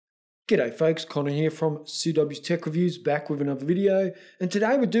G'day folks, Conor here from CW's Tech Reviews, back with another video, and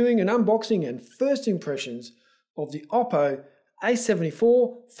today we're doing an unboxing and first impressions of the Oppo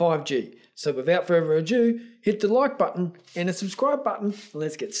A74 5G. So without further ado, hit the like button and the subscribe button and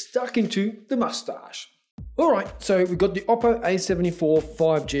let's get stuck into the mustache. Alright, so we've got the Oppo A74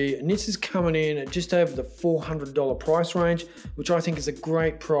 5G and this is coming in at just over the $400 price range, which I think is a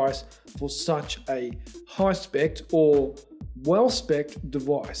great price for such a high spec or well spec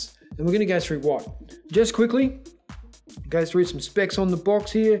device. And we're going to go through what? Just quickly, go through some specs on the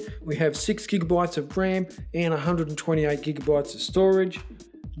box here. We have 6 GB of RAM and 128 GB of storage.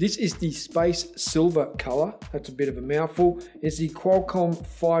 This is the space silver color. That's a bit of a mouthful. It's the Qualcomm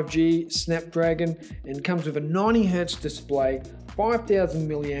 5G Snapdragon and comes with a 90 Hz display, 5000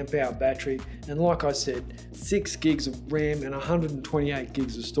 mAh battery, and like I said, 6 gigs of RAM and 128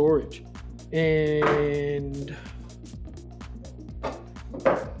 gigs of storage. And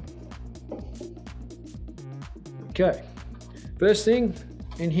okay, first thing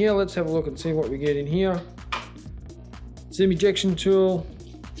in here, let's have a look and see what we get in here. SIM ejection tool,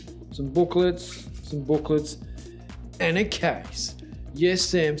 some booklets, and a case. Yes,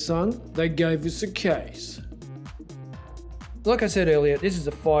 Samsung, they gave us a case. Like I said earlier, this is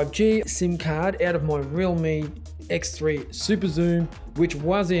a 5G SIM card out of my Realme X3 Super Zoom, which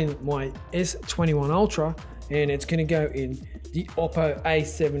was in my S21 Ultra, and it's going to go in the Oppo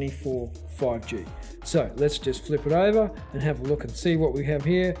A74 5G. So let's just flip it over and have a look and see what we have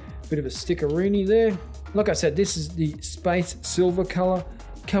here. Bit of a stickerini there. Like I said, this is the space silver color,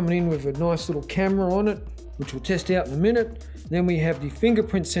 coming in with a nice little camera on it, which we'll test out in a minute. Then we have the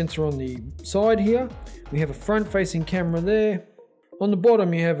fingerprint sensor on the side here. We have a front facing camera there. On the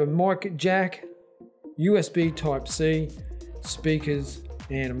bottom you have a mic jack, USB Type-C, speakers,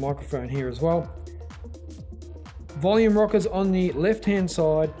 and a microphone here as well. Volume rockers on the left hand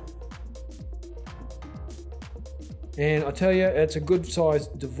side. And I tell you, it's a good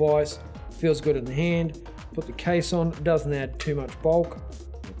sized device, feels good in the hand. Put the case on, doesn't add too much bulk.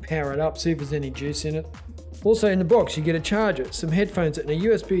 Power it up, see if there's any juice in it. Also in the box you get a charger, some headphones and a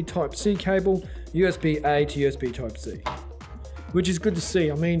USB Type-C cable, USB-A to USB Type-C. Which is good to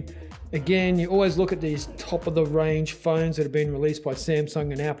see. I mean, again, you always look at these top of the range phones that have been released by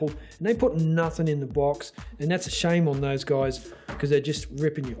Samsung and Apple, and they put nothing in the box, and that's a shame on those guys because they're just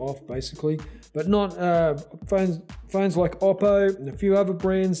ripping you off basically. But not phones like Oppo and a few other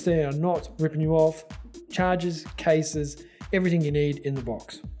brands, they are not ripping you off. Chargers, cases, everything you need in the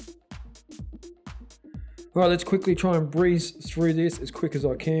box. All right, let's quickly try and breeze through this as quick as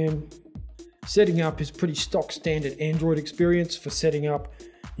I can. Setting up is pretty stock standard Android experience for setting up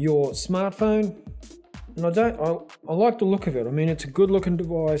your smartphone. And I like the look of it. I mean, it's a good looking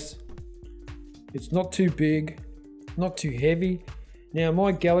device. It's not too big, not too heavy. Now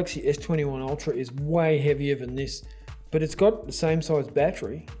my Galaxy S21 Ultra is way heavier than this, but it's got the same size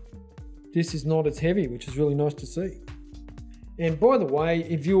battery. This is not as heavy, which is really nice to see. And by the way,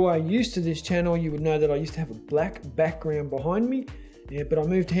 if you are used to this channel, you would know that I used to have a black background behind me, but I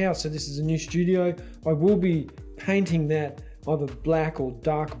moved house, so this is a new studio. I will be painting that either black or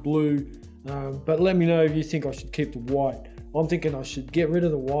dark blue, but let me know if you think I should keep the white. I'm thinking I should get rid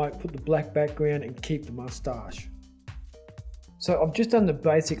of the white, put the black background and keep the mustache. So I've just done the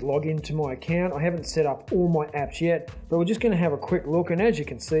basic login to my account. I haven't set up all my apps yet, but we're just going to have a quick look, and as you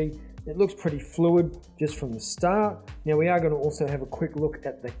can see, it looks pretty fluid just from the start. Now we are going to also have a quick look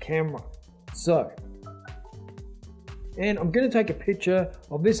at the camera. And I'm going to take a picture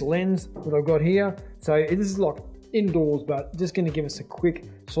of this lens that I've got here. So this is like indoors, but just going to give us a quick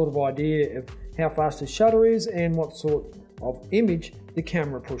sort of idea of how fast the shutter is and what sort of image the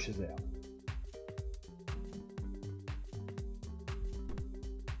camera pushes out.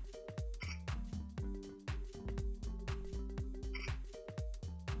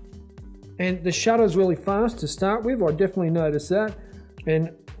 And the shutter is really fast to start with, I definitely noticed that.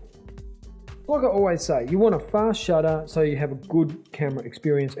 And like I always say, you want a fast shutter so you have a good camera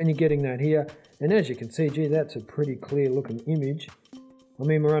experience, and you're getting that here. And as you can see, gee, that's a pretty clear looking image. I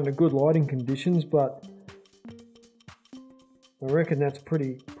mean, we're under good lighting conditions, but I reckon that's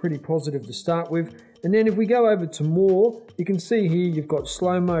pretty positive to start with. And then if we go over to more, you can see here you've got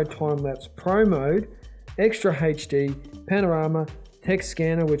slow-mo, time-lapse, pro mode, extra HD, panorama, text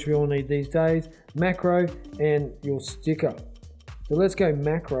scanner, which we all need these days, macro, and your sticker. So let's go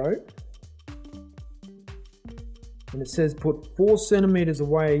macro. And it says put 4 centimeters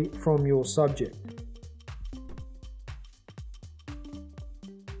away from your subject.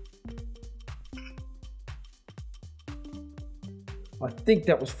 I think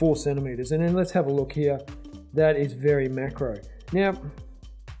that was 4 centimeters. And then let's have a look here. That is very macro. Now,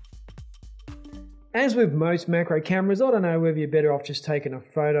 As with most macro cameras, I don't know whether you're better off just taking a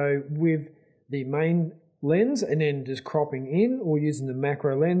photo with the main lens and then just cropping in, or using the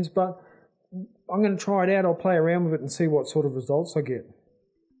macro lens, but I'm going to try it out. I'll play around with it and see what sort of results I get.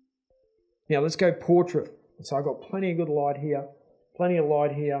 Now let's go portrait. So I've got plenty of good light here, plenty of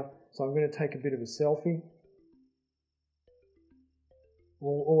light here, so I'm going to take a bit of a selfie.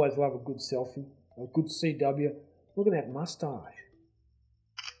 Always love a good selfie, a good CW. Look at that mustache.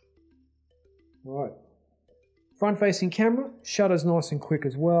 Right, front-facing camera, shutter's nice and quick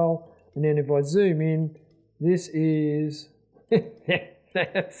as well. And then if I zoom in, this is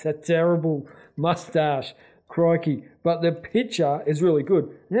that's a terrible mustache, crikey. But the picture is really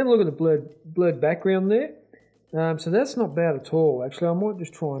good. Now look at the blurred background there. So that's not bad at all. Actually, I might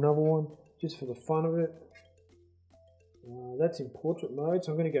just try another one just for the fun of it. That's in portrait mode,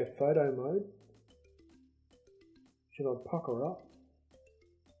 so I'm going to go photo mode. Should I pucker up?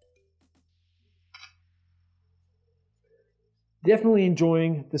 Definitely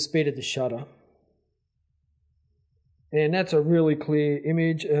enjoying the speed of the shutter. And that's a really clear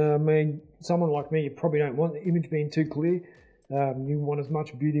image. I mean, someone like me, you probably don't want the image being too clear. You want as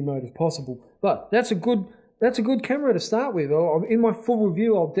much beauty mode as possible. But that's a good camera to start with. In my full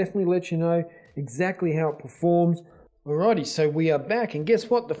review, I'll definitely let you know exactly how it performs. Alrighty, so we are back, and guess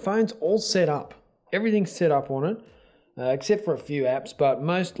what? The phone's all set up. Everything's set up on it, except for a few apps, but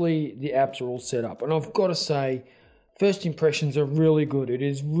mostly the apps are all set up. And I've got to say, first impressions are really good. It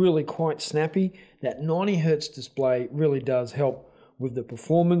is really quite snappy. That 90 Hz display really does help with the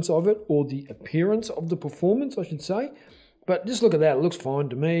performance of it, or the appearance of the performance, I should say. But just look at that, it looks fine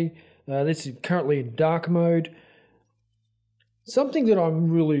to me. This is currently in dark mode. Something that I'm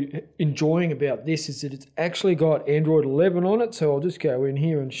really enjoying about this is that it's actually got Android 11 on it. So I'll just go in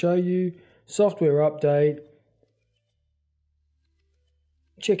here and show you. Software update.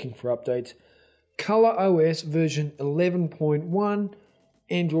 Checking for updates. Color OS version 11.1,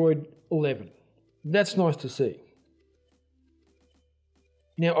 Android 11. That's nice to see.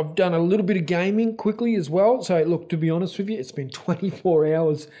 Now, I've done a little bit of gaming quickly as well. So look, to be honest with you, it's been 24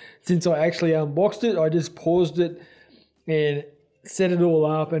 hours since I actually unboxed it. I just paused it and set it all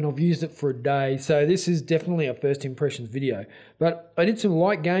up, and I've used it for a day. So this is definitely a first impressions video. But I did some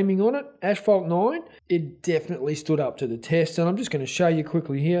light gaming on it. Asphalt 9, it definitely stood up to the test. And I'm just going to show you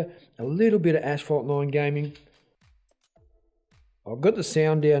quickly here a little bit of Asphalt 9 gaming. I've got the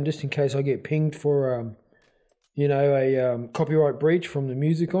sound down just in case I get pinged for, you know, a copyright breach from the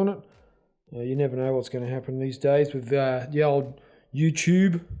music on it. You never know what's going to happen these days with the old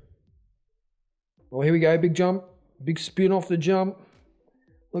YouTube. Well, here we go, big jump. Big spin off the jump.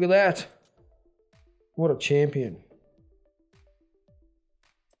 Look at that. What a champion.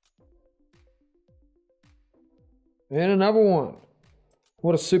 And another one.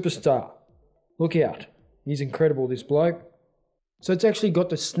 What a superstar. Look out. He's incredible, this bloke. So it's actually got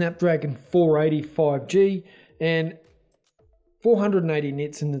the Snapdragon 480 5G and 480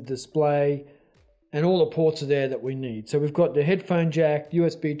 nits in the display, and all the ports are there that we need. So we've got the headphone jack,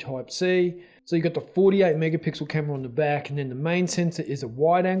 USB Type-C. So you've got the 48 megapixel camera on the back, and then the main sensor is a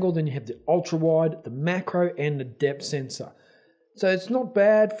wide angle. Then you have the ultra wide, the macro, and the depth sensor. So it's not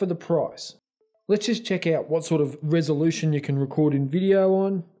bad for the price. Let's just check out what sort of resolution you can record in video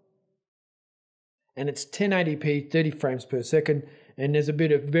on. And it's 1080p, 30 frames per second. And there's a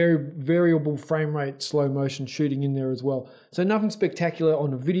bit of very variable frame rate, slow motion shooting in there as well. So nothing spectacular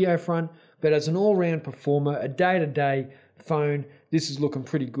on the video front, but as an all-round performer, a day-to-day phone, this is looking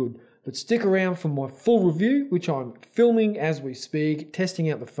pretty good. But stick around for my full review, which I'm filming as we speak,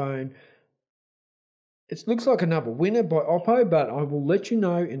 testing out the phone. It looks like another winner by Oppo, but I will let you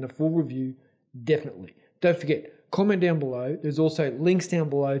know in the full review, definitely. Don't forget, comment down below. There's also links down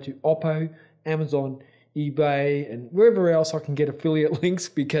below to Oppo, Amazon, eBay, and wherever else I can get affiliate links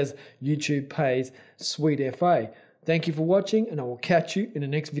because YouTube pays sweet FA. Thank you for watching, and I will catch you in the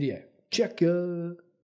next video. Check ya!